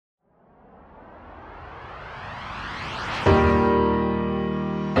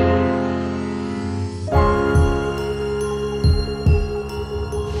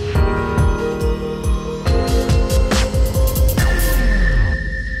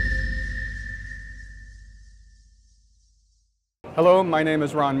Hello, my name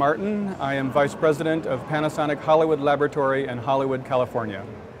is Ron Martin. I am Vice President of Panasonic Hollywood Laboratory in Hollywood, California.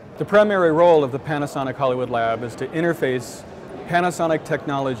 The primary role of the Panasonic Hollywood Lab is to interface Panasonic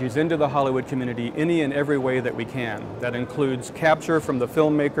technologies into the Hollywood community any and every way that we can. That includes capture from the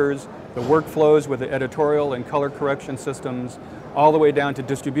filmmakers, the workflows with the editorial and color correction systems, all the way down to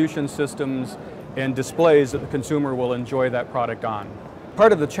distribution systems and displays that the consumer will enjoy that product on.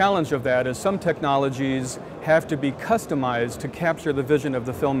 Part of the challenge of that is some technologies have to be customized to capture the vision of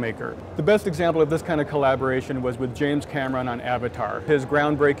the filmmaker. The best example of this kind of collaboration was with James Cameron on Avatar, his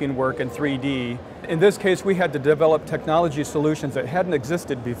groundbreaking work in 3D. In this case, we had to develop technology solutions that hadn't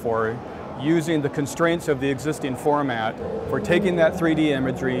existed before, using the constraints of the existing format for taking that 3D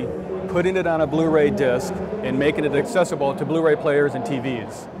imagery, putting it on a Blu-ray disc, and making it accessible to Blu-ray players and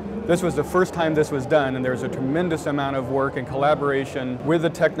TVs. This was the first time this was done, and there's a tremendous amount of work and collaboration with the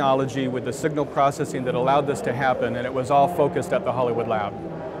technology, with the signal processing that allowed this to happen, and it was all focused at the Hollywood Lab.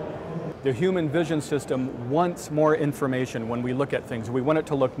 The human vision system wants more information when we look at things. We want it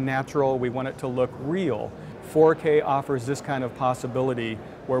to look natural, we want it to look real. 4K offers this kind of possibility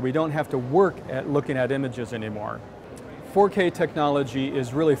where we don't have to work at looking at images anymore. 4K technology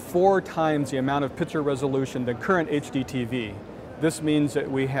is really 4 times the amount of picture resolution than current HD TV. This means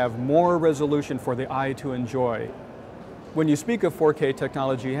that we have more resolution for the eye to enjoy. When you speak of 4K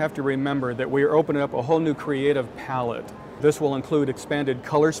technology, you have to remember that we are opening up a whole new creative palette. This will include expanded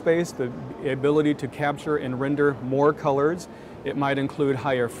color space, the ability to capture and render more colors. It might include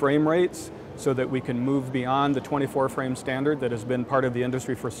higher frame rates so that we can move beyond the 24 frame standard that has been part of the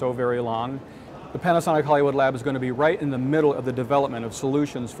industry for so very long. The Panasonic Hollywood Lab is going to be right in the middle of the development of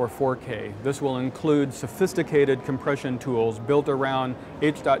solutions for 4K. This will include sophisticated compression tools built around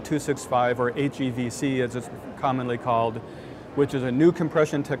H.265 or HEVC as it's commonly called, which is a new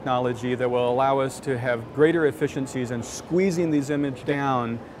compression technology that will allow us to have greater efficiencies in squeezing these images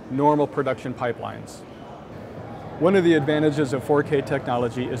down normal production pipelines. One of the advantages of 4K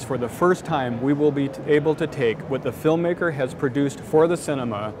technology is for the first time we will be able to take what the filmmaker has produced for the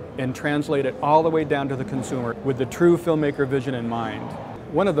cinema and translate it all the way down to the consumer with the true filmmaker vision in mind.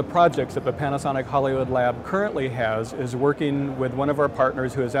 One of the projects that the Panasonic Hollywood Lab currently has is working with one of our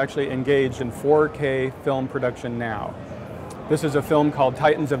partners who is actually engaged in 4K film production now. This is a film called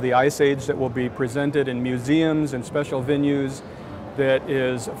Titans of the Ice Age that will be presented in museums and special venues that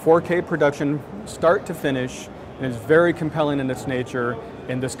is 4K production start to finish. And it's very compelling in its nature,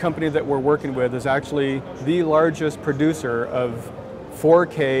 and this company that we're working with is actually the largest producer of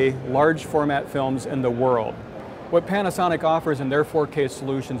 4K large format films in the world. What Panasonic offers in their 4K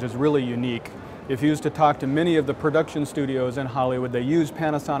solutions is really unique. If you used to talk to many of the production studios in Hollywood, they use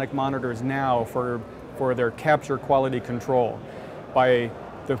Panasonic monitors now for their capture quality control. By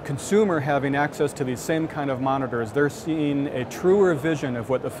the consumer having access to these same kind of monitors, they're seeing a truer vision of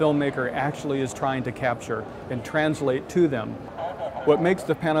what the filmmaker actually is trying to capture and translate to them. What makes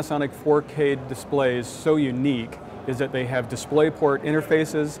the Panasonic 4K displays so unique is that they have DisplayPort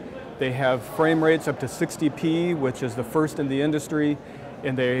interfaces, they have frame rates up to 60p, which is the first in the industry,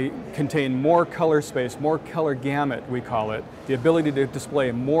 and they contain more color space, more color gamut, we call it, the ability to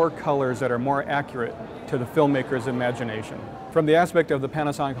display more colors that are more accurate to the filmmaker's imagination. From the aspect of the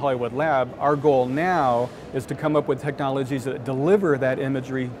Panasonic Hollywood Lab, our goal now is to come up with technologies that deliver that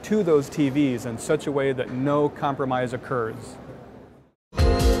imagery to those TVs in such a way that no compromise occurs.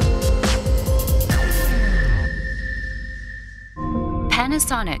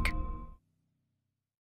 Panasonic.